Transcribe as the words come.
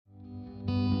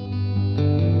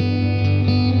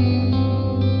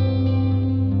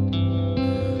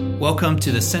Welcome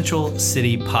to the Central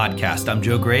City Podcast. I'm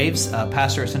Joe Graves,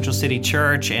 pastor at Central City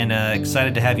Church, and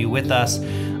excited to have you with us.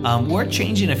 We're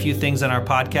changing a few things on our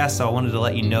podcast, so I wanted to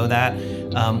let you know that.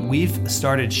 We've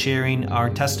started sharing our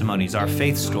testimonies, our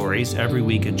faith stories every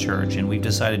week in church, and we've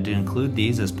decided to include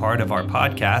these as part of our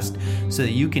podcast so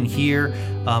that you can hear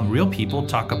real people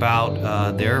talk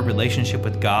about their relationship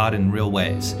with God in real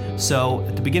ways. So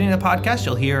at the beginning of the podcast,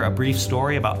 you'll hear a brief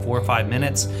story, about 4 or 5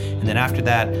 minutes, and then after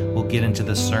that, we'll get into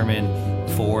the sermon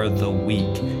for the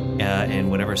week in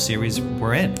whatever series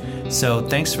we're in. So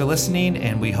thanks for listening,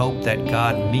 and we hope that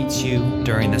God meets you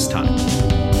during this time.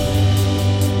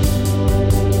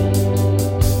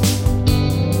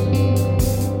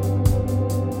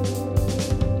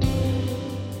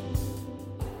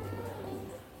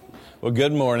 Well,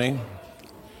 good morning.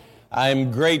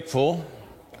 I'm grateful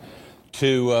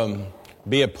to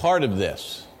be a part of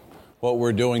this, what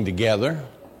we're doing together.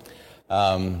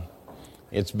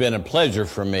 It's been a pleasure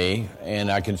for me,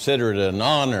 and I consider it an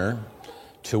honor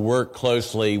to work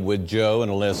closely with Joe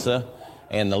and Alyssa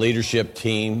and the leadership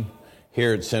team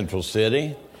here at Central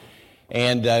City.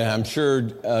 And I'm sure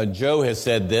Joe has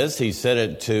said this. He said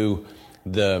it to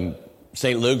the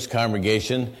St. Luke's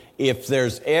congregation. If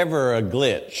there's ever a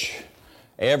glitch,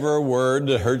 ever a word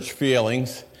that hurts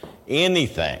feelings,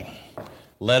 anything,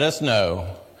 let us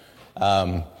know.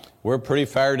 We're pretty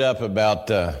fired up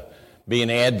about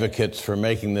being advocates for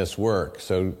making this work,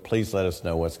 so please let us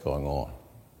know what's going on.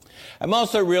 I'm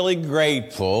also really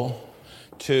grateful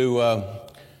to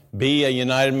be a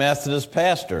United Methodist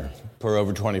pastor for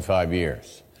over 25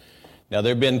 years. Now,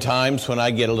 there have been times when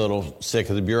I get a little sick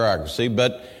of the bureaucracy,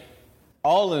 but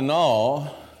all in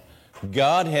all,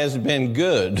 God has been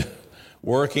good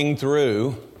working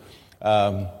through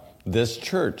this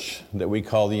church that we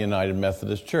call the United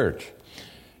Methodist Church.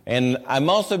 And I'm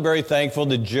also very thankful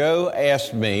that Joe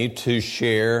asked me to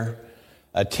share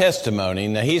a testimony.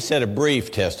 Now, he said a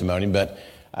brief testimony, but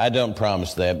I don't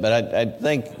promise that. But I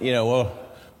think,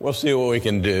 we'll see what we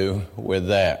can do with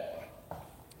that.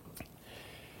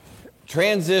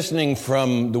 Transitioning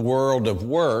from the world of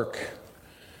work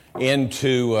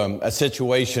into a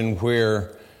situation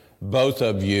where both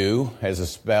of you, as a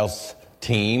spouse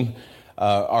team,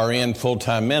 are in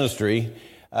full-time ministry,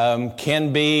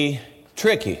 can be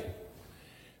tricky.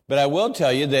 But I will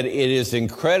tell you that it is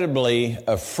incredibly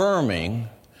affirming,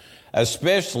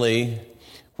 especially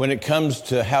when it comes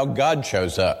to how God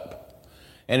shows up.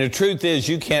 And the truth is,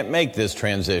 you can't make this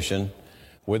transition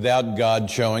without God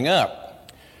showing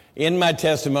up. In my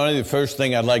testimony, the first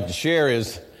thing I'd like to share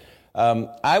is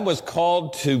I was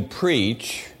called to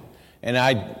preach, and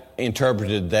I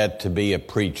interpreted that to be a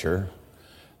preacher,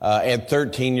 at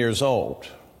 13 years old.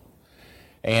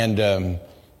 And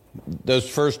those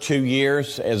first 2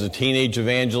 years as a teenage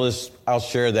evangelist, I'll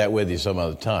share that with you some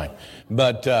other time.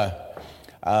 But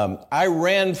I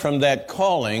ran from that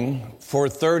calling for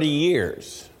 30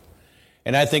 years.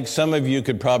 And I think some of you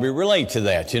could probably relate to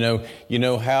that. You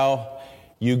know how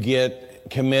you get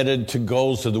committed to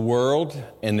goals of the world,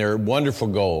 and they're wonderful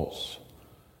goals.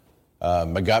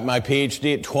 I got my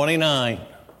PhD at 29.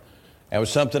 That was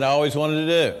something I always wanted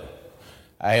to do.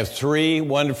 I have 3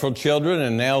 wonderful children,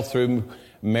 and now through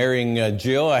marrying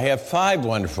Jill, I have 5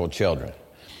 wonderful children.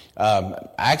 I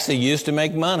actually used to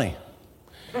make money.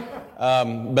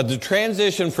 But the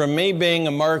transition from me being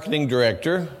a marketing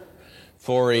director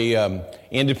for a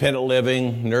independent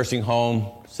living, nursing home,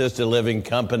 assisted living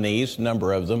companies, a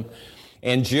number of them,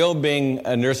 and Jill being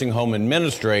a nursing home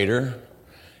administrator,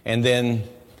 and then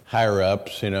higher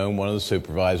ups, one of the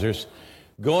supervisors,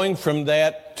 going from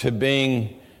that to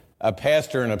being a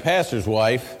pastor and a pastor's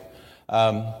wife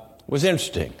was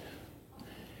interesting.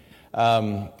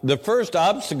 The first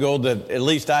obstacle that at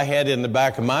least I had in the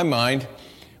back of my mind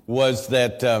was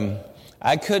that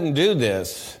I couldn't do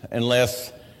this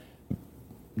unless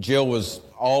Jill was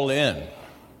all in.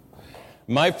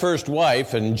 My first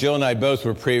wife, and Jill and I both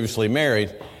were previously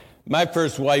married, my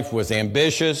first wife was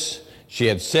ambitious. She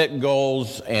had set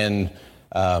goals, and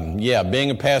being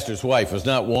a pastor's wife was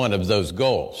not one of those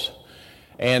goals.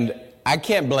 And I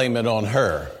can't blame it on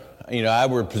her. I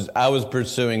was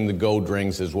pursuing the gold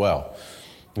rings as well.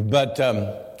 But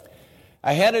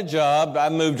I had a job. I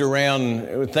moved around.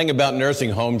 The thing about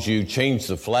nursing homes, you change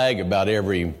the flag about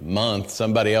every month.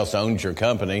 Somebody else owns your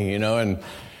company, and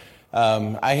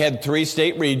I had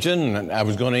 3-state region. And I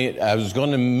was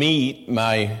going to meet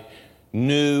my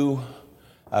new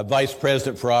vice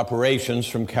president for operations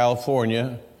from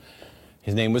California.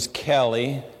 His name was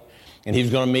Kelly, and he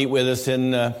was going to meet with us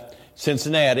in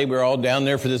Cincinnati. We were all down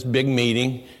there for this big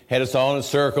meeting, had us all in a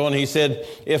circle, and he said,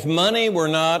 if money were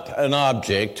not an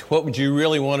object, what would you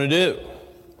really want to do?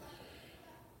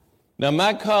 Now,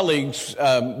 my colleagues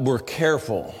were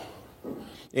careful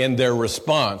in their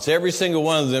response. Every single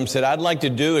one of them said, I'd like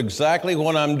to do exactly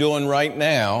what I'm doing right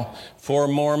now for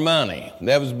more money.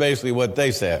 That was basically what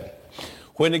they said.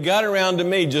 When it got around to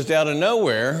me, just out of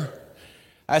nowhere,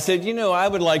 I said, I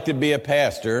would like to be a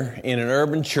pastor in an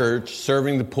urban church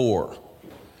serving the poor.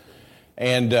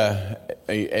 And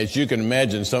as you can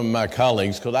imagine, some of my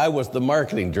colleagues, because I was the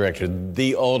marketing director,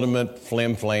 the ultimate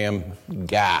flim-flam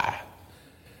guy,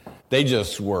 they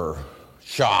just were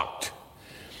shocked.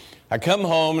 I come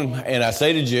home and I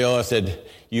say to Jill, I said,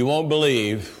 you won't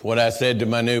believe what I said to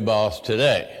my new boss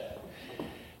today.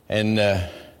 And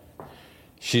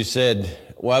she said,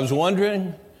 well, I was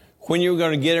wondering when you were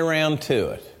going to get around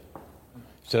to it. I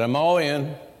said, I'm all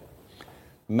in.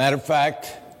 Matter of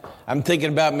fact, I'm thinking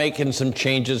about making some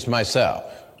changes myself.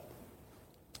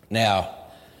 Now,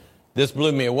 this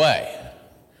blew me away.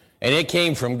 And it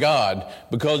came from God,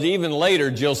 because even later,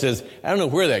 Jill says, I don't know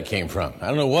where that came from. I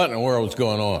don't know what in the world was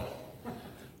going on.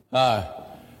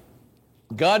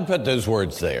 God put those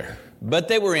words there, but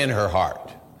they were in her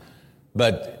heart.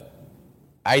 But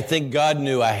I think God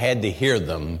knew I had to hear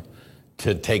them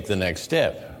to take the next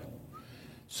step.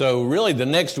 So really the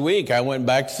next week I went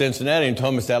back to Cincinnati and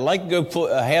told him, I'd like to go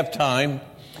half-time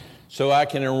so I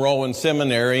can enroll in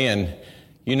seminary. And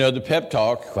the pep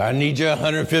talk, I need you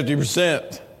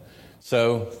 150%.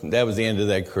 So that was the end of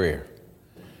that career.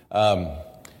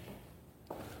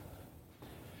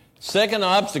 Second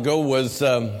obstacle was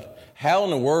how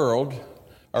in the world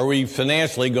are we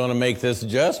financially going to make this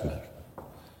adjustment?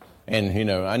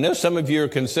 And, I know some of you are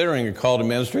considering a call to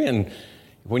ministry, and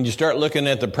when you start looking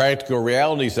at the practical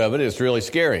realities of it, it's really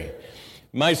scary.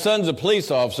 My son's a police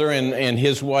officer, and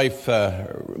his wife,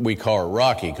 we call her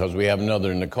Rocky because we have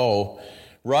another, Nicole.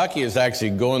 Rocky is actually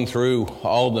going through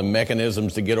all the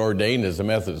mechanisms to get ordained as a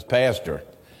Methodist pastor.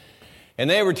 And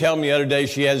they were telling me the other day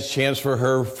she has a chance for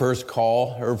her first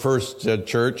call, her first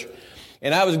church.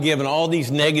 And I was given all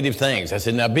these negative things. I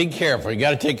said, now be careful. You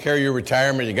got to take care of your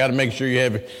retirement. You got to make sure you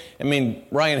have...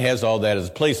 Ryan has all that as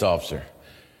a police officer.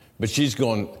 But she's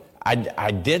going, I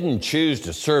didn't choose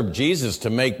to serve Jesus to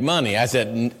make money. I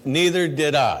said, neither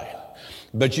did I.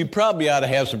 But you probably ought to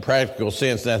have some practical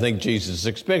sense, and I think Jesus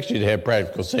expects you to have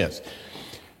practical sense.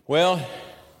 Well,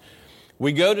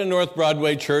 we go to North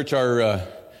Broadway Church, our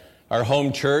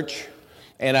home church,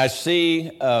 and I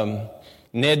see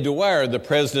Ned Dwyer, the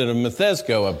president of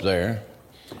Methesco, up there.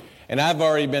 And I've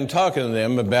already been talking to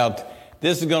them about,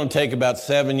 this is going to take about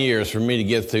 7 years for me to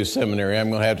get through seminary. I'm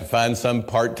going to have to find some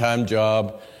part-time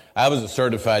job. I was a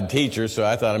certified teacher, so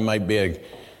I thought I might be a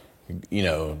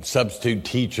substitute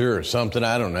teacher or something,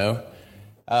 I don't know.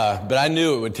 But I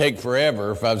knew it would take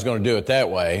forever if I was going to do it that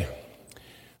way.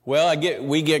 Well,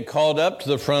 we get called up to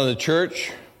the front of the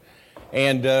church,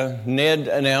 and Ned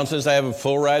announces I have a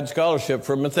full ride scholarship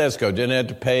for Methesco. Didn't have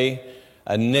to pay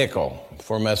a nickel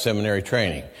for my seminary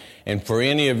training. And for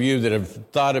any of you that have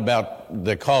thought about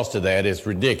the cost of that, it's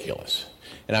ridiculous.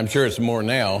 And I'm sure it's more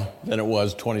now than it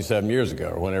was 27 years ago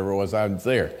or whenever it was I was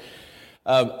there.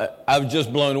 I was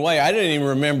just blown away. I didn't even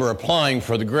remember applying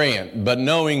for the grant, but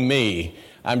knowing me,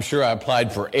 I'm sure I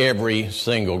applied for every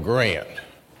single grant.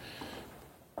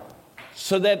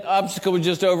 So that obstacle was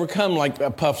just overcome like a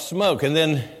puff of smoke. And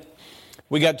then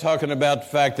we got talking about the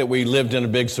fact that we lived in a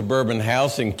big suburban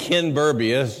house in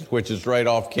Kenburbia, which is right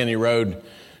off Kenny Road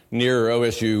near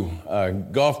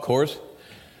OSU golf course.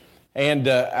 And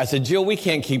I said, Jill, we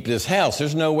can't keep this house.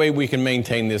 There's no way we can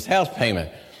maintain this house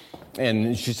payment.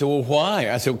 And she said, well, why?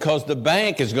 I said, because the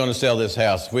bank is going to sell this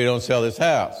house if we don't sell this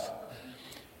house.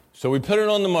 So we put it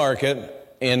on the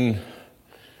market in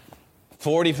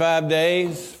 45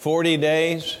 days, 40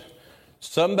 days.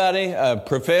 Somebody, a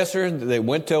professor that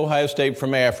went to Ohio State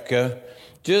from Africa,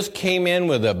 just came in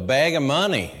with a bag of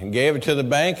money and gave it to the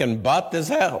bank and bought this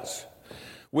house.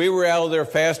 We were out of there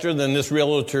faster than this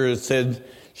realtor had said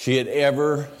she had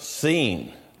ever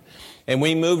seen. And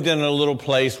we moved in a little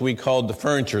place we called the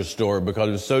furniture store because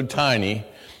it was so tiny.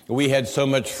 We had so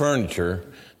much furniture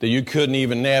that you couldn't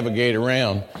even navigate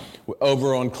around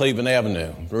over on Cleveland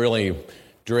Avenue. Really,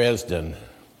 Dresden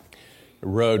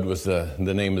Road was the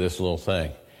name of this little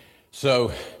thing.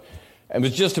 So it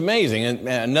was just amazing. And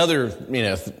another,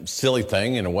 silly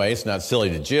thing in a way. It's not silly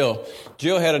to Jill.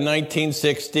 Jill had a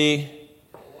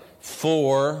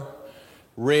 1964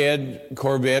 red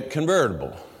Corvette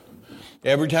convertible.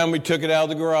 Every time we took it out of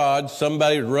the garage,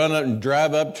 somebody would run up and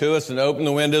drive up to us and open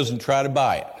the windows and try to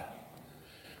buy it.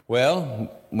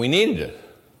 Well, we needed it.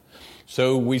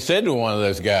 So we said to one of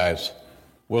those guys,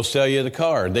 we'll sell you the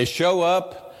car. They show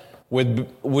up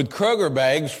with Kroger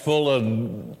bags full of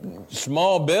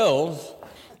small bills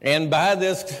and buy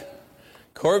this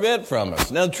Corvette from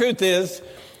us. Now, the truth is,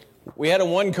 we had a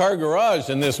one-car garage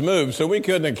in this move, so we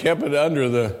couldn't have kept it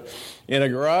in a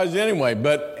garage anyway.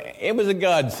 But it was a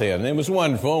godsend. It was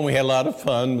wonderful, and we had a lot of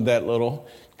fun with that little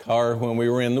car when we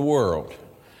were in the world.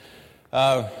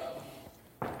 The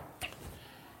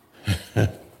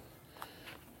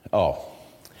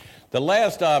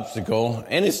last obstacle,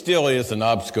 and it still is an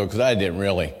obstacle because I didn't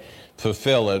really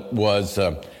fulfill it, was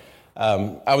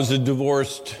I was a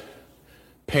divorced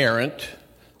parent,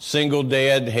 single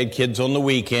dad, had kids on the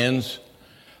weekends,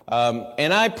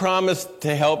 and I promised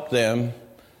to help them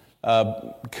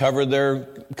cover their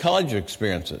college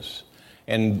experiences.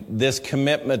 And this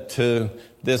commitment to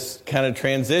this kind of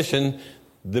transition,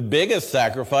 the biggest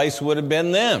sacrifice would have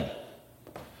been them,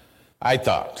 I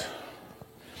thought.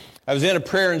 I was in a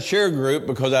prayer and share group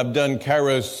because I've done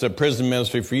Kairos prison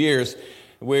ministry for years.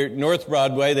 We're North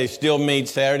Broadway. They still meet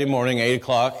Saturday morning, 8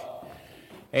 o'clock.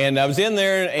 And I was in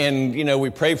there, and, we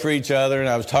pray for each other, and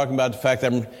I was talking about the fact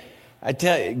that I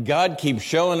tell you, God keeps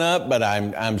showing up, but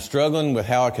I'm struggling with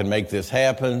how I can make this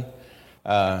happen.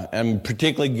 I'm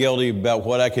particularly guilty about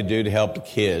what I could do to help the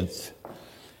kids.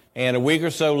 And a week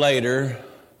or so later,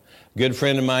 a good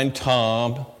friend of mine,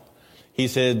 Tom, he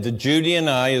said to Judy and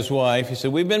I, his wife, he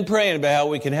said, we've been praying about how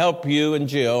we can help you and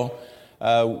Jill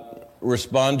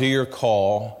respond to your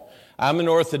call. I'm an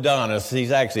orthodontist.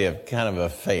 He's actually a kind of a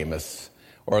famous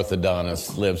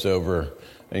orthodontist, lives over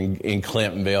in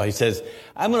Clintonville. He says,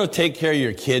 I'm going to take care of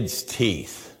your kids'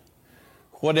 teeth,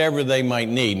 whatever they might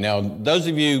need. Now, those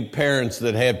of you parents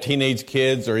that have teenage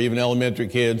kids or even elementary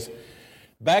kids,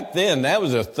 back then that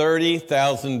was a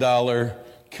 $30,000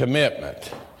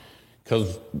 commitment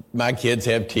because my kids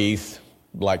have teeth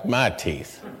like my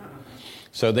teeth.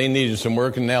 So they needed some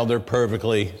work, and now they're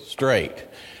perfectly straight.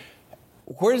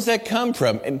 Where does that come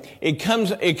from? And it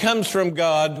comes from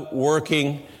God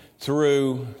working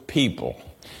through people.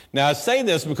 Now, I say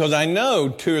this because I know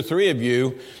 2 or 3 of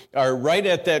you are right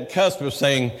at that cusp of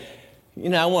saying,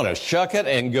 I want to shuck it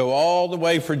and go all the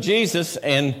way for Jesus.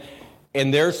 And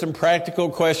there are some practical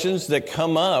questions that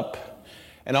come up.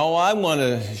 And all I want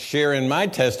to share in my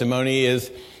testimony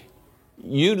is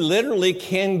you literally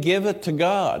can give it to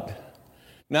God.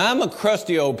 Now, I'm a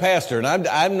crusty old pastor, and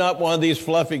I'm not one of these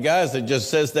fluffy guys that just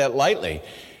says that lightly.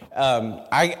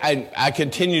 I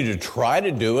continue to try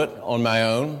to do it on my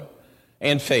own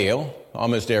and fail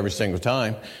almost every single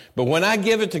time. But when I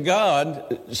give it to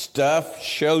God, stuff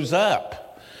shows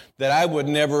up that I would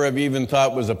never have even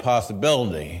thought was a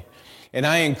possibility. And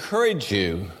I encourage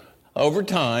you over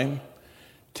time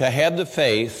to have the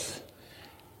faith,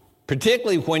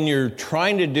 particularly when you're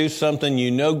trying to do something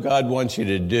you know God wants you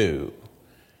to do,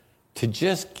 to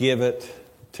just give it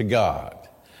to God.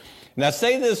 And I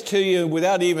say this to you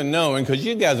without even knowing, because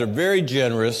you guys are very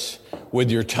generous with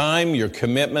your time, your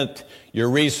commitment, your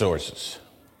resources.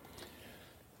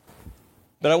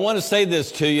 But I want to say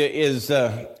this to you is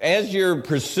as you're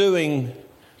pursuing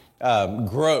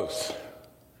growth,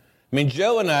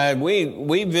 Joe and I,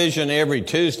 we vision every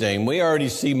Tuesday, and we already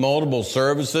see multiple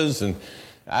services, and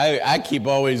I keep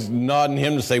always nodding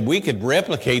him to say, we could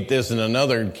replicate this in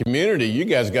another community. You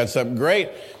guys got something great.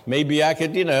 Maybe I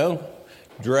could,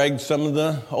 drag some of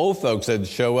the old folks that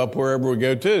show up wherever we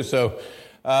go to. So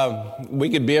we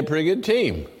could be a pretty good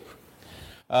team.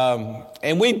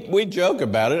 And we joke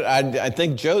about it. I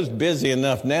think Joe's busy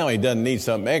enough now. He doesn't need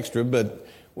something extra, but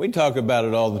we talk about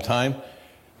it all the time.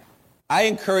 I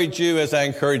encourage you, as I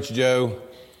encourage Joe,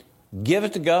 give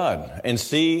it to God and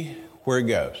see where it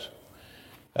goes.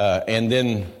 And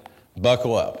then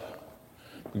buckle up,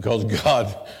 because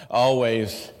God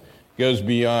always goes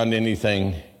beyond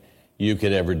anything you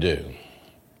could ever do.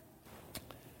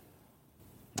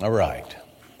 All right.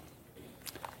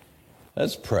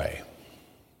 Let's pray.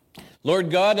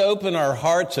 Lord God, open our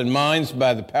hearts and minds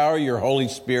by the power of your Holy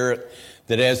Spirit,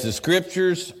 that as the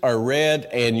Scriptures are read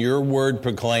and your word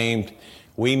proclaimed,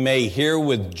 we may hear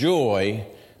with joy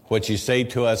what you say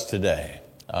to us today.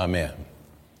 Amen.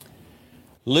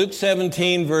 Luke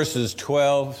 17, verses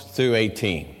 12 through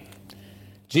 18.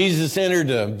 Jesus entered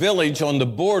a village on the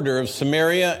border of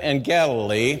Samaria and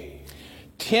Galilee.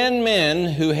 10 men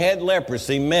who had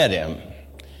leprosy met him.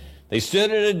 They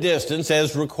stood at a distance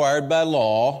as required by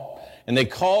law, and they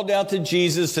called out to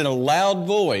Jesus in a loud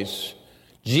voice,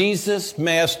 "Jesus,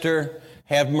 Master,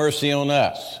 have mercy on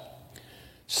us."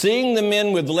 Seeing the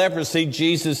men with leprosy,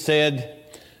 Jesus said,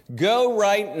 "Go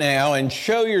right now and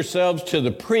show yourselves to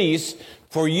the priests,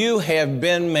 for you have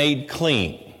been made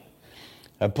clean."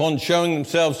 Upon showing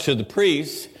themselves to the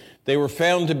priests, they were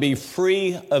found to be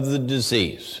free of the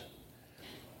disease.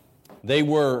 They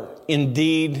were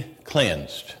indeed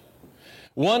cleansed.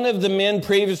 One of the men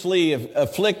previously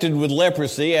afflicted with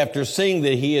leprosy, after seeing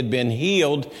that he had been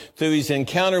healed through his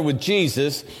encounter with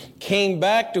Jesus, came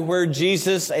back to where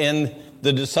Jesus and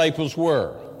the disciples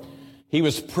were. He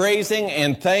was praising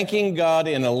and thanking God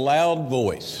in a loud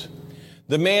voice.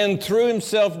 The man threw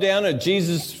himself down at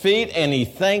Jesus' feet and he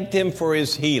thanked him for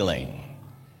his healing.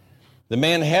 The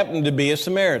man happened to be a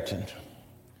Samaritan.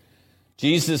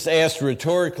 Jesus asked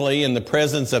rhetorically in the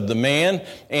presence of the man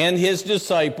and his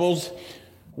disciples,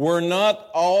 were not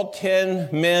all 10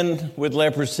 men with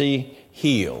leprosy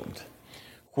healed?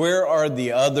 Where are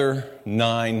the other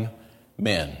 9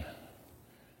 men?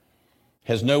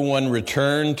 Has no one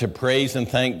returned to praise and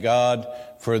thank God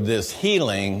for this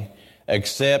healing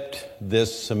except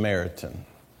this Samaritan?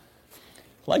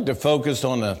 I'd like to focus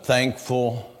on a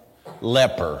thankful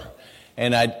leper.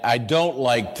 And I don't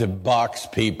like to box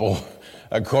people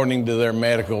according to their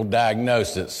medical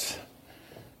diagnosis,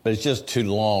 but it's just too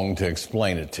long to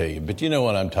explain it to you. But you know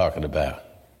what I'm talking about.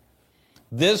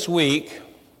 This week,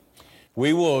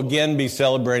 we will again be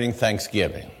celebrating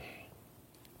Thanksgiving.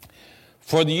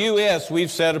 For the U.S., we've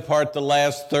set apart the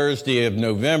last Thursday of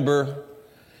November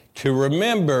to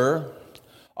remember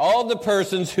all the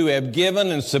persons who have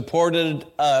given and supported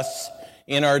us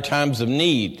in our times of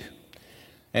need,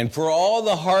 and for all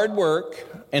the hard work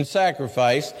and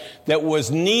sacrifice that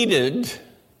was needed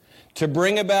to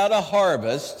bring about a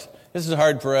harvest. This is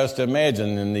hard for us to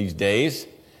imagine in these days,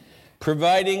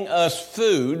 providing us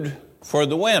food for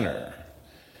the winter.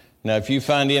 Now, if you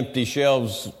find empty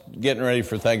shelves getting ready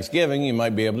for Thanksgiving, you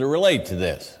might be able to relate to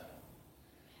this.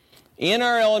 In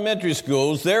our elementary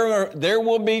schools, there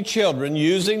will be children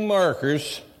using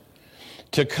markers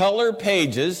to color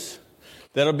pages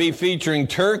that'll be featuring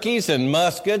turkeys and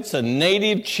muskets and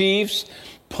native chiefs,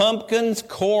 pumpkins,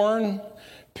 corn,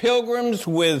 pilgrims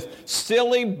with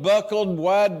silly buckled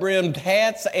wide-brimmed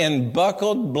hats and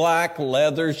buckled black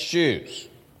leather shoes.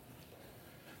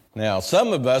 Now,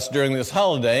 some of us during this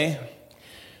holiday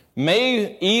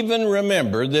may even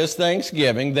remember this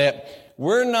Thanksgiving that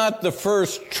we're not the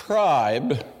first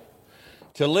tribe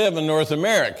to live in North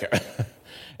America.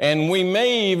 And we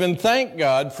may even thank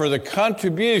God for the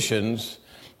contributions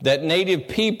that Native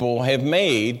people have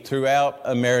made throughout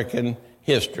American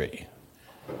history.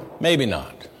 Maybe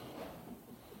not.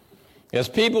 As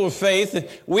people of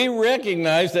faith, we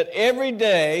recognize that every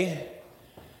day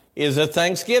is a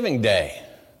Thanksgiving day.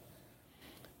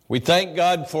 We thank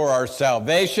God for our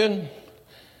salvation,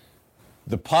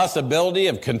 the possibility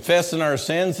of confessing our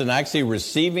sins and actually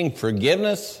receiving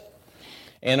forgiveness,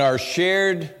 and our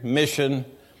shared mission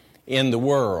in the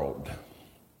world.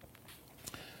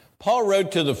 Paul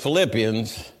wrote to the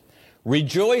Philippians,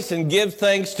 "Rejoice and give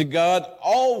thanks to God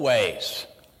always,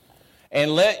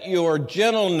 and let your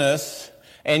gentleness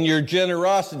and your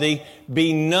generosity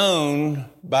be known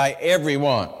by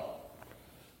everyone."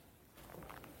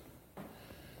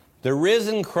 The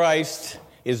risen Christ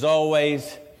is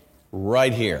always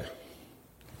right here.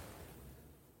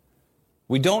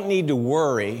 We don't need to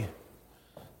worry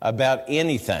about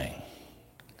anything.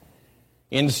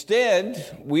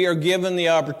 Instead, we are given the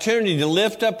opportunity to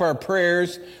lift up our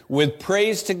prayers with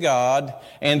praise to God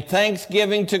and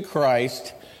thanksgiving to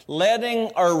Christ,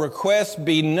 letting our requests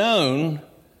be known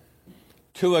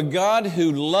to a God who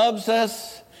loves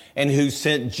us and who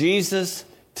sent Jesus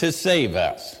to save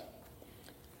us.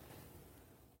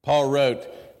 Paul wrote,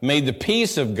 "May the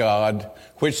peace of God,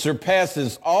 which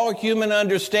surpasses all human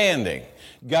understanding,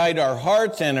 guide our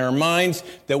hearts and our minds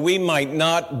that we might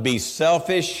not be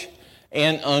selfish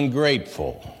and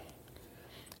ungrateful."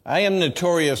 I am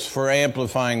notorious for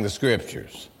amplifying the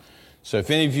scriptures. So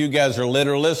if any of you guys are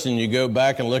literalists and you go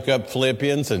back and look up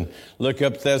Philippians and look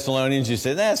up Thessalonians, you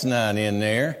say, that's not in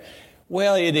there.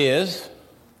 Well, it is.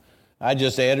 I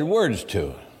just added words to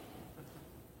it.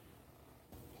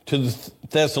 To the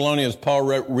Thessalonians, Paul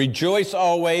wrote, "Rejoice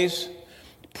always,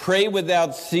 pray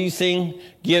without ceasing,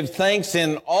 give thanks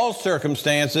in all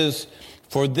circumstances,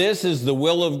 for this is the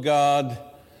will of God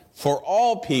for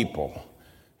all people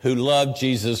who love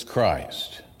Jesus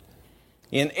Christ."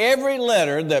 In every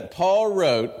letter that Paul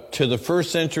wrote to the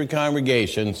first century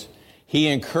congregations, he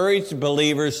encouraged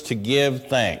believers to give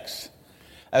thanks,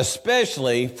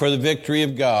 especially for the victory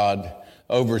of God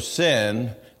over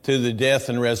sin through the death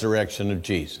and resurrection of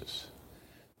Jesus.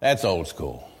 That's old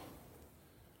school.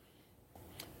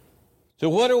 So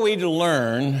what are we to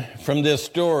learn from this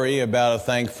story about a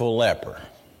thankful leper?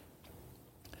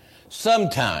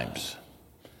 Sometimes,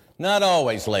 not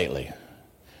always lately,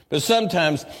 but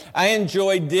sometimes I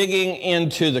enjoy digging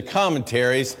into the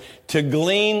commentaries to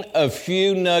glean a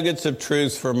few nuggets of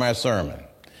truth for my sermon.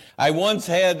 I once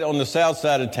had on the south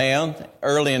side of town,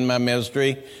 early in my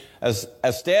ministry, a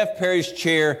staff parish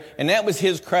chair, and that was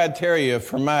his criteria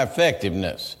for my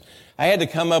effectiveness. I had to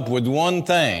come up with one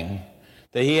thing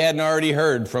that he hadn't already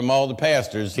heard from all the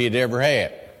pastors he had ever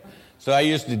had. So I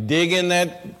used to dig in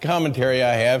that commentary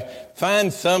I have,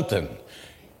 find something.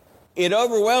 It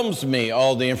overwhelms me,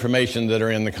 all the information that are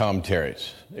in the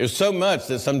commentaries. There's so much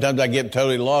that sometimes I get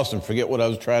totally lost and forget what I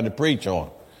was trying to preach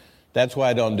on. That's why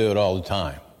I don't do it all the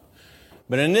time.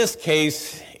 But in this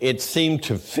case, it seemed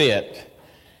to fit.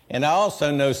 And I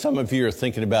also know some of you are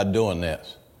thinking about doing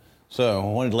this. So I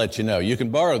wanted to let you know. You can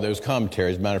borrow those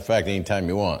commentaries, matter of fact, anytime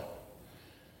you want.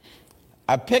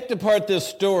 I picked apart this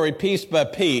story piece by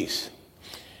piece.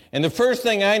 And the first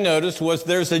thing I noticed was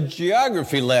there's a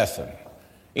geography lesson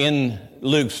in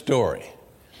Luke's story.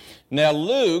 Now,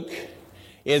 Luke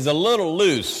is a little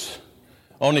loose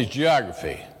on his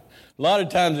geography. A lot of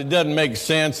times it doesn't make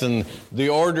sense, and the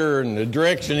order and the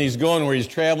direction he's going, where he's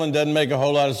traveling, doesn't make a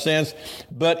whole lot of sense.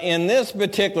 But in this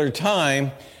particular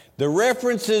time, the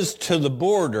references to the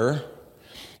border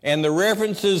and the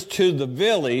references to the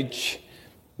village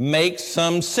make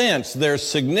some sense. They're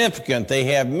significant. They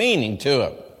have meaning to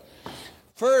them.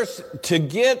 First, to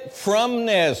get from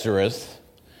Nazareth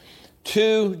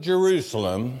to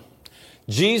Jerusalem,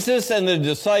 Jesus and the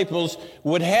disciples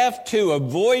would have to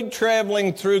avoid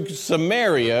traveling through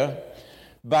Samaria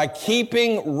by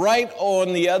keeping right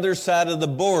on the other side of the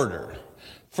border.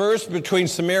 First between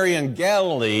Samaria and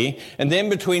Galilee, and then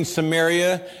between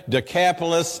Samaria,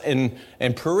 Decapolis, and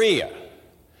Perea.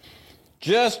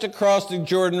 Just across the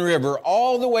Jordan River,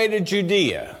 all the way to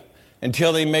Judea,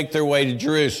 until they make their way to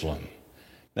Jerusalem.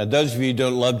 Now, those of you who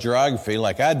don't love geography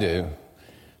like I do,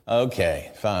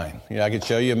 okay, fine. I could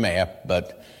show you a map,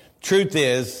 but truth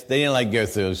is, they didn't like to go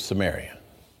through Samaria.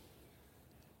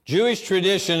 Jewish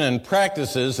tradition and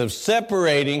practices of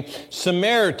separating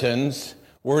Samaritans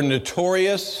were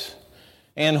notorious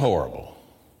and horrible.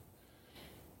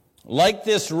 Like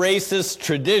this racist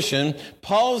tradition,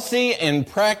 policy and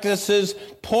practices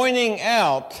pointing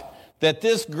out that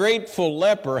this grateful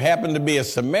leper happened to be a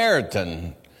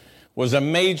Samaritan was a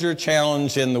major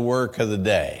challenge in the work of the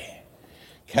day.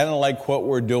 Kind of like what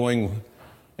we're doing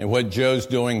and what Joe's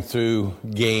doing through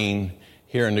Gain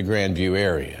here in the Grandview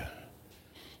area.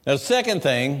 Now, the second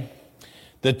thing,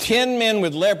 the 10 men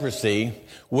with leprosy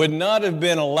would not have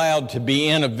been allowed to be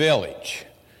in a village.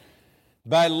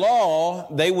 By law,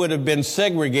 they would have been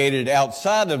segregated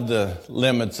outside of the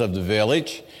limits of the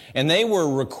village, and they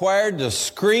were required to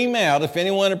scream out if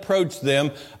anyone approached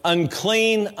them,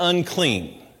 "Unclean,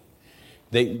 unclean."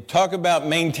 They talk about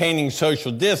maintaining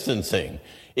social distancing.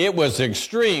 It was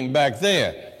extreme back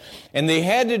then. And they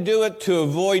had to do it to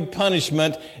avoid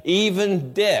punishment,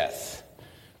 even death,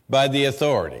 by the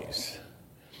authorities.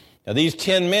 Now, these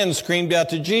 10 men screamed out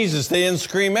to Jesus. They didn't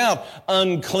scream out,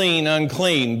 "Unclean,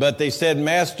 unclean," but they said,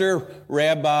 "Master,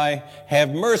 Rabbi,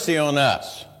 have mercy on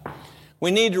us."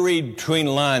 We need to read between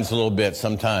lines a little bit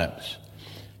sometimes.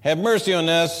 Have mercy on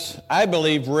us, I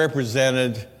believe,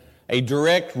 represented a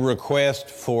direct request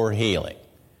for healing.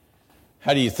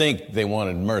 How do you think they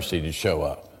wanted mercy to show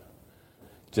up?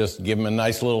 Just give them a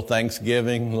nice little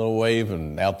Thanksgiving, a little wave,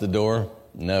 and out the door?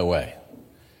 No way.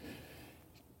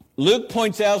 Luke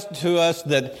points out to us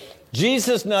that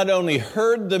Jesus not only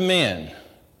heard the men,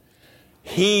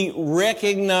 he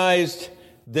recognized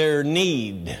their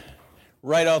need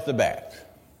right off the bat.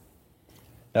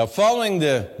 Now, following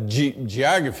the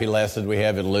geography lesson we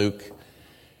have in Luke,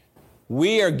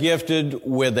 we are gifted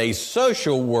with a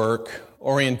social work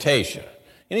orientation.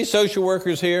 Any social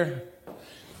workers here?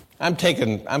 I'm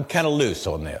kind of loose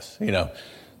on this,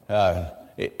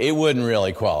 It wouldn't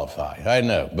really qualify, I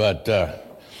know, but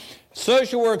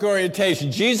social work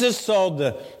orientation. Jesus saw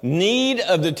the need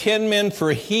of the 10 men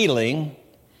for healing.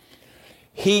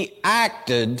 He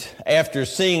acted after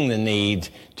seeing the need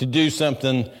to do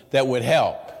something that would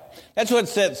help. That's what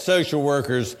sets social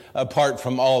workers apart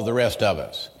from all the rest of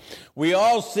us. We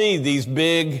all see these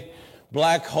big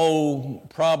black hole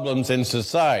problems in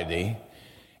society,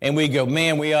 and we go,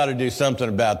 man, we ought to do something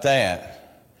about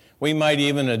that. We might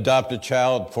even adopt a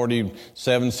child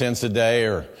 47 cents a day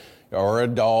or a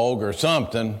dog or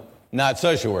something. Not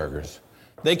social workers.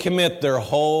 They commit their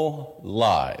whole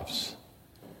lives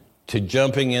to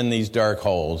jumping in these dark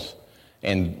holes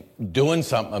and doing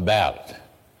something about it.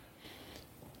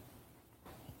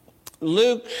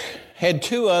 Luke had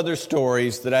two other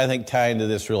stories that I think tie into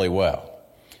this really well.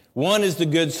 One is the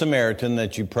Good Samaritan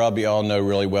that you probably all know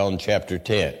really well in chapter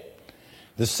 10.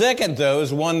 The second, though,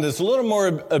 is one that's a little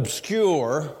more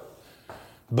obscure,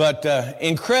 but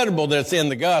incredible that's in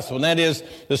the gospel. And that is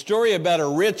the story about a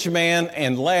rich man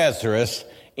and Lazarus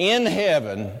in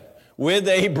heaven with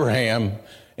Abraham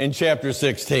in chapter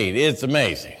 16. It's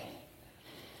amazing.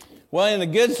 Well, in the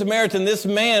Good Samaritan, this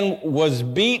man was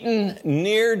beaten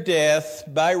near death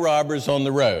by robbers on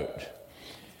the road.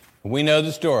 We know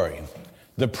the story.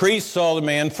 The priest saw the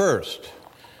man first.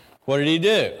 What did he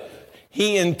do?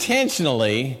 He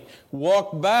intentionally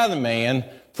walked by the man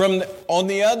on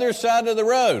the other side of the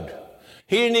road.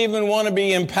 He didn't even want to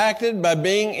be impacted by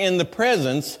being in the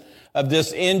presence of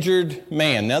this injured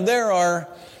man. Now, there are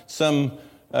some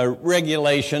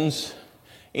regulations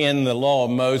in the law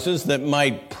of Moses that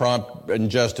might prompt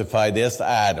and justify this.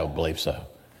 I don't believe so.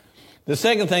 The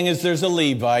second thing is there's a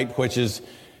Levite, which is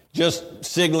just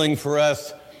signaling for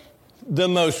us the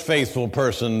most faithful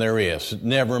person there is.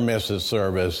 Never misses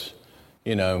service,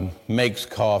 makes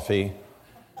coffee.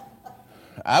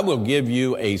 I will give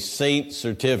you a saint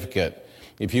certificate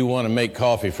if you want to make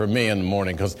coffee for me in the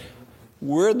morning, because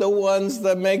we're the ones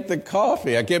that make the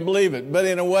coffee. I can't believe it. But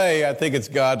in a way, I think it's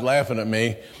God laughing at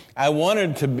me. I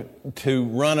wanted to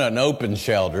run an open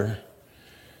shelter,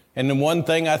 and the one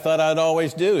thing I thought I'd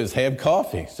always do is have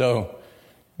coffee. So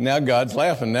now God's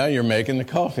laughing. Now you're making the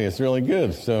coffee. It's really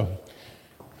good. So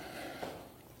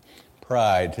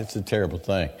pride, it's a terrible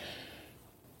thing.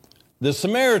 The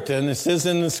Samaritan, it says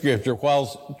in the scripture,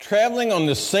 while traveling on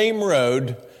the same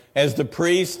road as the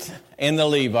priest and the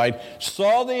Levite,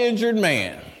 saw the injured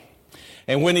man.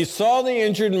 And when he saw the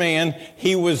injured man,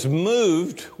 he was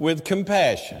moved with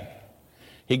compassion.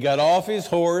 He got off his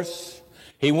horse.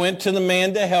 He went to the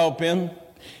man to help him.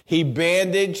 He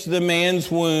bandaged the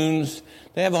man's wounds.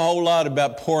 They have a whole lot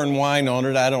about pouring wine on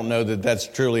it. I don't know that that's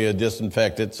truly a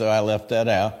disinfectant, so I left that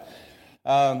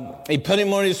out. He put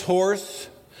him on his horse.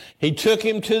 He took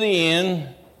him to the inn.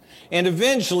 And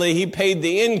eventually he paid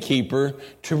the innkeeper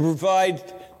to provide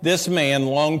this man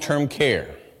long-term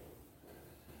care.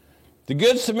 The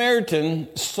Good Samaritan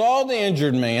saw the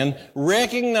injured man,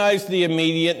 recognized the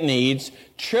immediate needs,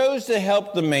 chose to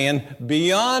help the man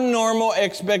beyond normal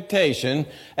expectation,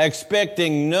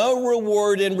 expecting no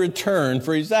reward in return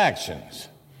for his actions.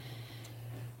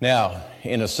 Now,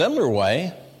 in a similar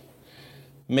way,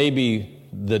 maybe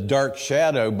the dark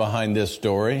shadow behind this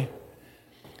story,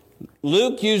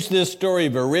 Luke used this story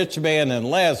of a rich man and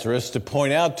Lazarus to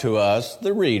point out to us,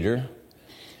 the reader,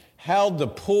 how the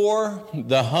poor,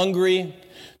 the hungry,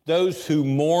 those who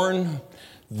mourn,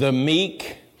 the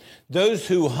meek, those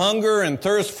who hunger and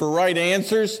thirst for right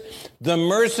answers, the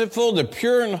merciful, the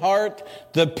pure in heart,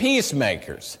 the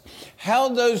peacemakers, how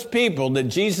those people that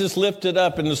Jesus lifted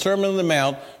up in the Sermon on the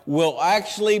Mount will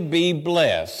actually be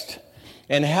blessed,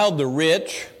 and how the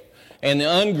rich and the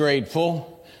ungrateful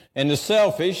and the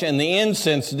selfish and the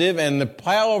insensitive and the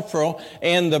powerful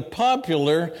and the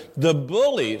popular, the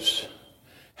bullies,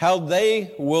 how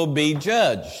they will be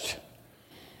judged.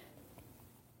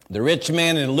 The rich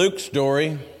man in Luke's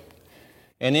story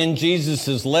and in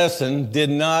Jesus' lesson did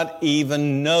not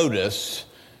even notice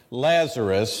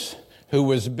Lazarus, who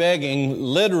was begging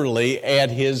literally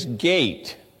at his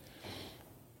gate.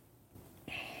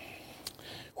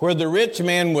 Where the rich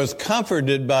man was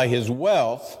comforted by his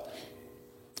wealth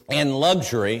and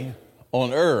luxury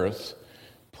on earth,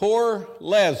 poor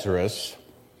Lazarus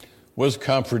was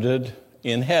comforted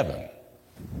in heaven.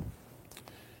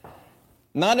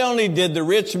 Not only did the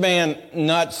rich man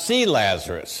not see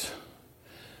Lazarus,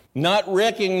 not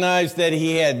recognize that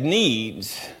he had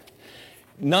needs,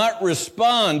 not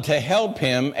respond to help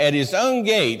him at his own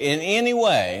gate in any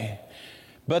way,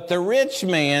 but the rich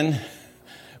man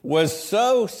was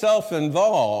so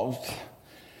self-involved.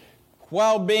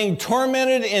 While being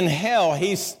tormented in hell,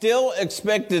 he still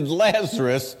expected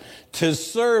Lazarus to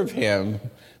serve him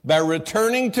by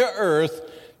returning to earth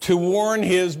to warn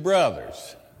his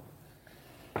brothers.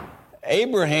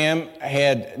 Abraham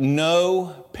had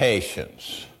no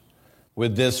patience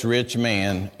with this rich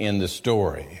man in the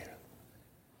story.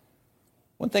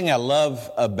 One thing I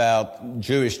love about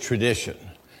Jewish tradition,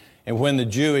 and when the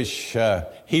Jewish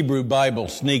Hebrew Bible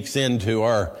sneaks into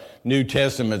our New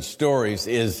Testament stories,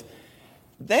 is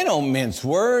they don't mince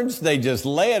words. They just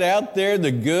lay it out there,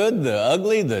 the good, the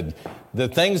ugly, the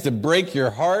things that break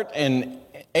your heart. And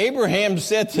Abraham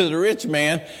said to the rich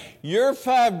man, your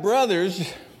 5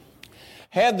 brothers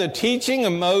had the teaching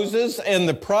of Moses and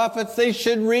the prophets. They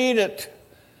should read it.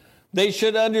 They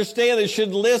should understand. They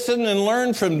should listen and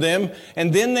learn from them.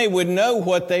 And then they would know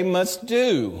what they must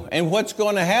do and what's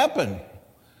going to happen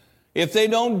if they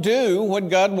don't do what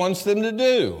God wants them to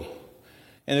do.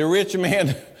 And the rich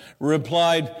man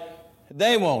replied,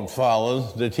 they won't follow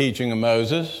the teaching of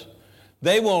Moses.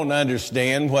 They won't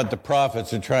understand what the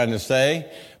prophets are trying to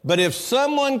say. But if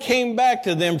someone came back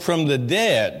to them from the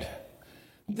dead,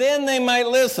 then they might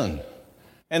listen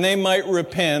and they might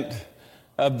repent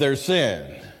of their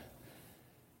sin.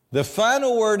 The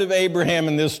final word of Abraham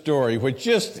in this story,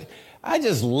 I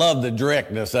just love the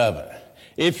directness of it.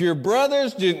 If your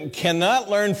brothers cannot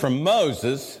learn from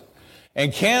Moses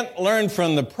and can't learn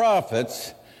from the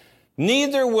prophets,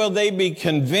 neither will they be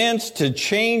convinced to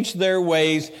change their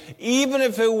ways, even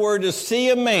if it were to see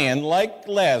a man like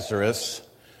Lazarus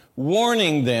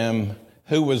warning them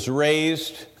who was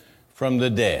raised from the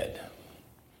dead.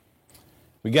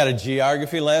 We got a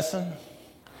geography lesson.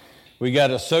 We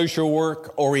got a social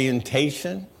work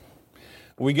orientation.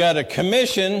 We got a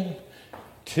commission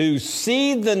to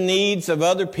see the needs of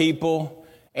other people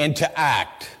and to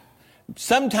act.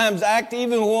 Sometimes act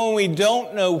even when we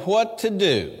don't know what to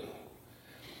do.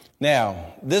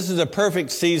 Now, this is a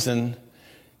perfect season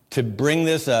to bring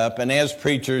this up, and as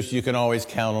preachers, you can always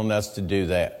count on us to do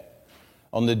that.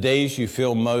 On the days you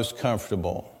feel most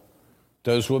comfortable,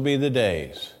 those will be the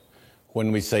days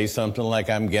when we say something like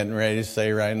I'm getting ready to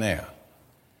say right now.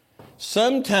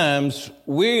 Sometimes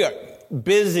we are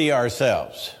busy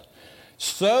ourselves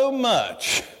so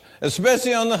much,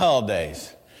 especially on the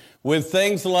holidays, with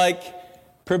things like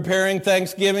preparing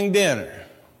Thanksgiving dinner,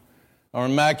 or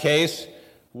in my case,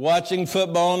 watching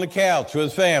football on the couch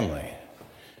with family,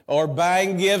 or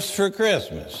buying gifts for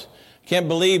Christmas. Can't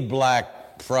believe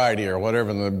Black Friday or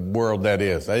whatever in the world that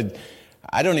is.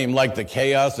 I don't even like the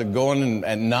chaos of going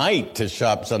at night to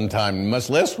shop sometime, much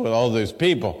less with all those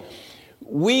people.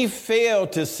 We fail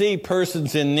to see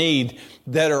persons in need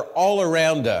that are all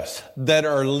around us, that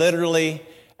are literally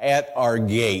at our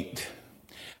gate.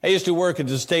 I used to work at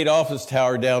the state office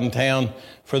tower downtown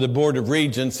for the Board of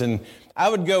Regents, and I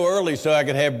would go early so I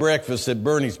could have breakfast at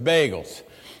Bernie's Bagels.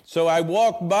 So I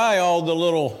walked by all the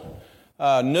little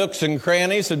nooks and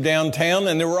crannies of downtown,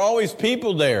 and there were always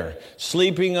people there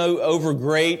sleeping over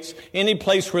grates, any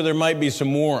place where there might be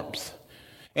some warmth.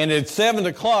 And at 7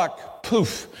 o'clock,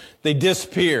 poof, they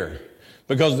disappear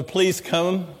because the police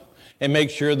come and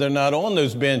make sure they're not on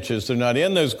those benches, they're not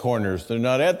in those corners, they're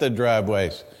not at the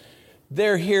driveways.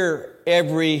 They're here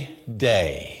every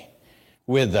day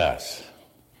with us.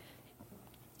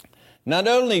 Not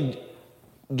only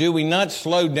do we not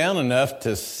slow down enough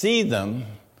to see them,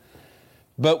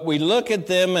 but we look at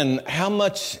them and how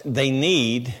much they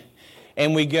need,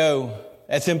 and we go,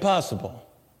 that's impossible.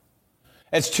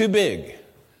 That's too big.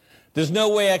 There's no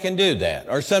way I can do that.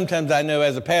 Or sometimes I know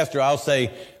as a pastor, I'll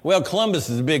say, well, Columbus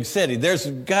is a big city. There's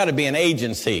got to be an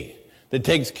agency that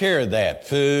takes care of that.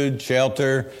 Food,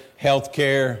 shelter, health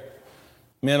care,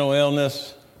 mental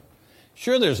illness.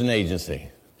 Sure, there's an agency.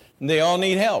 They all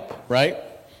need help, right?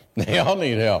 They all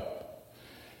need help.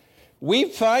 We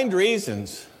find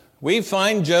reasons. We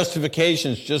find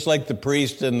justifications, just like the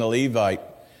priest and the Levite,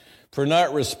 for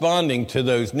not responding to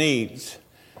those needs.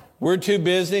 We're too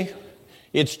busy.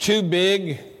 It's too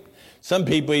big. Some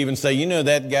people even say, you know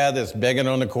that guy that's begging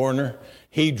on the corner?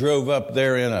 He drove up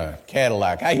there in a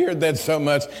Cadillac. I hear that so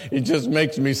much, it just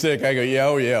makes me sick. I go, yeah,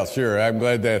 oh yeah, sure, I'm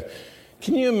glad that.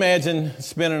 Can you imagine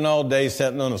spending all day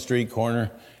sitting on a street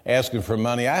corner asking for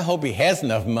money? I hope he has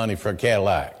enough money for a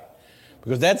Cadillac,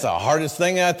 because that's the hardest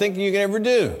thing I think you can ever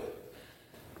do.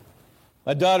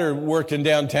 My daughter worked in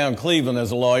downtown Cleveland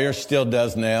as a lawyer, still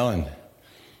does now, and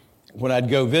when I'd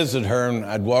go visit her and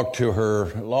I'd walk to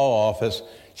her law office,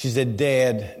 she said,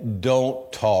 Dad,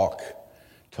 don't talk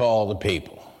to all the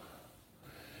people.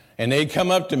 And they'd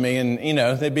come up to me and,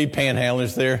 they'd be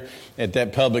panhandlers there at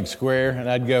that public square. And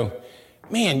I'd go,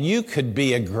 man, you could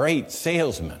be a great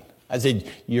salesman. I said,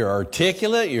 you're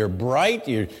articulate, you're bright.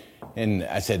 And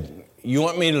I said, you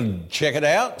want me to check it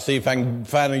out, see if I can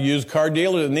find a used car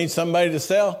dealer that needs somebody to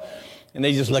sell? And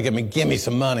they just look at me, give me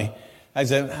some money. I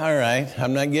said, all right,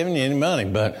 I'm not giving you any money,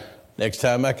 but next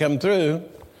time I come through,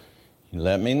 you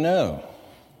let me know.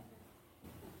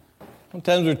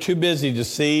 Sometimes we're too busy to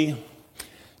see.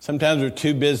 Sometimes we're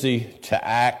too busy to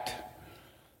act.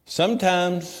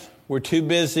 Sometimes we're too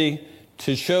busy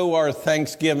to show our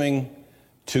thanksgiving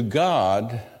to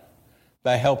God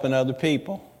by helping other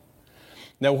people.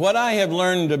 Now, what I have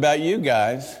learned about you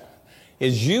guys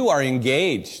is you are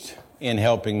engaged in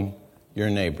helping your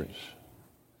neighbors.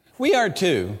 We are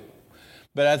too,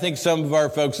 but I think some of our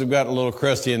folks have gotten a little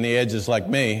crusty in the edges like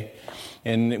me,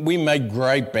 and we may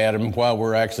gripe at them while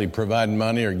we're actually providing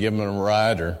money or giving them a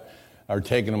ride or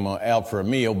taking them out for a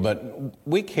meal, but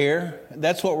we care.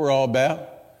 That's what we're all about.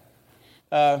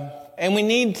 And we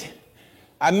need,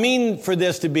 for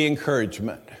this to be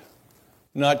encouragement,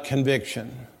 not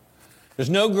conviction. There's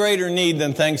no greater need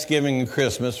than Thanksgiving and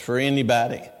Christmas for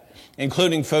anybody,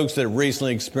 including folks that have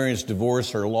recently experienced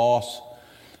divorce or loss.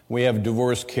 We have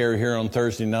divorce care here on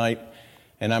Thursday night,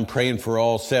 and I'm praying for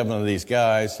all 7 of these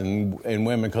guys and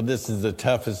women, because this is the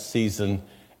toughest season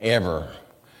ever.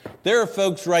 There are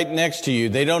folks right next to you.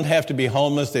 They don't have to be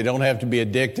homeless. They don't have to be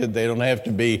addicted. They don't have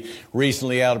to be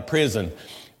recently out of prison,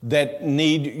 that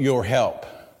need your help.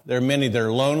 There are many that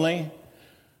are lonely.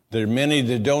 There are many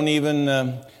that don't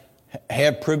even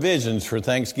have provisions for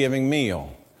Thanksgiving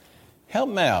meal. Help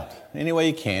them out any way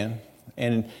you can.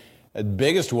 And the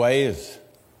biggest way is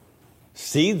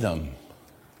see them.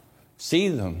 See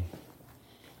them.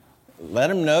 Let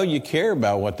them know you care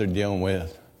about what they're dealing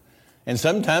with. And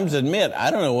sometimes admit,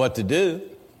 I don't know what to do,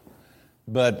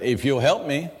 but if you'll help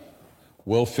me,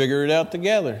 we'll figure it out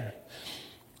together.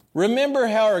 Remember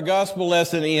how our gospel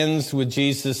lesson ends with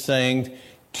Jesus saying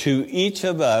to each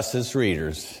of us as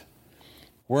readers,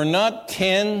 we're not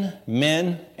 10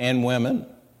 men and women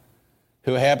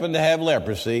who happen to have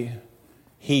leprosy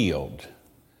healed.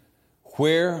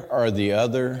 Where are the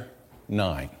other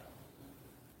 9?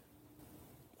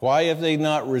 Why have they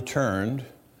not returned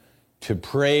to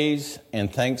praise and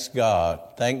thank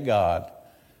God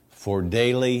for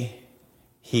daily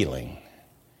healing?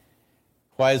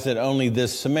 Why is it only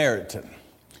this Samaritan,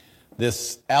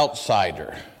 this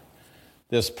outsider,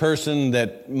 this person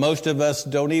that most of us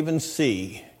don't even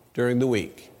see during the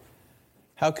week?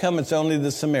 How come it's only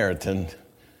the Samaritan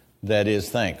that is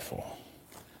thankful?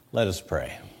 Let us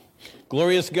pray.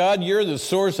 Glorious God, you're the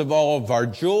source of all of our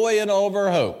joy and all of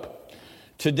our hope.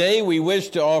 Today we wish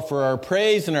to offer our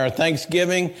praise and our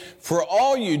thanksgiving for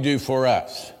all you do for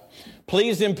us.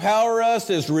 Please empower us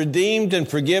as redeemed and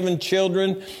forgiven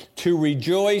children to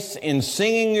rejoice in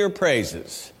singing your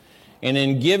praises and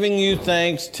in giving you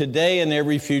thanks today and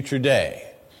every future day.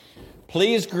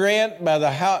 Please grant by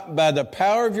the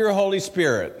power of your Holy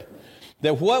Spirit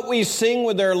that what we sing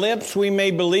with our lips we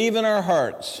may believe in our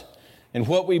hearts, and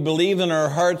what we believe in our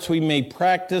hearts we may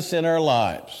practice in our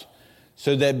lives,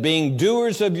 so that being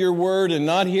doers of your word and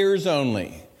not hearers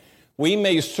only, we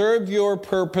may serve your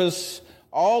purpose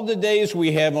all the days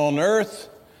we have on earth,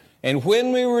 and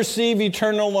when we receive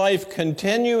eternal life,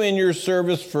 continue in your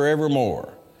service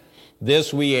forevermore.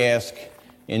 This we ask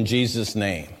in Jesus'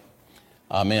 name.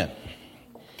 Amen.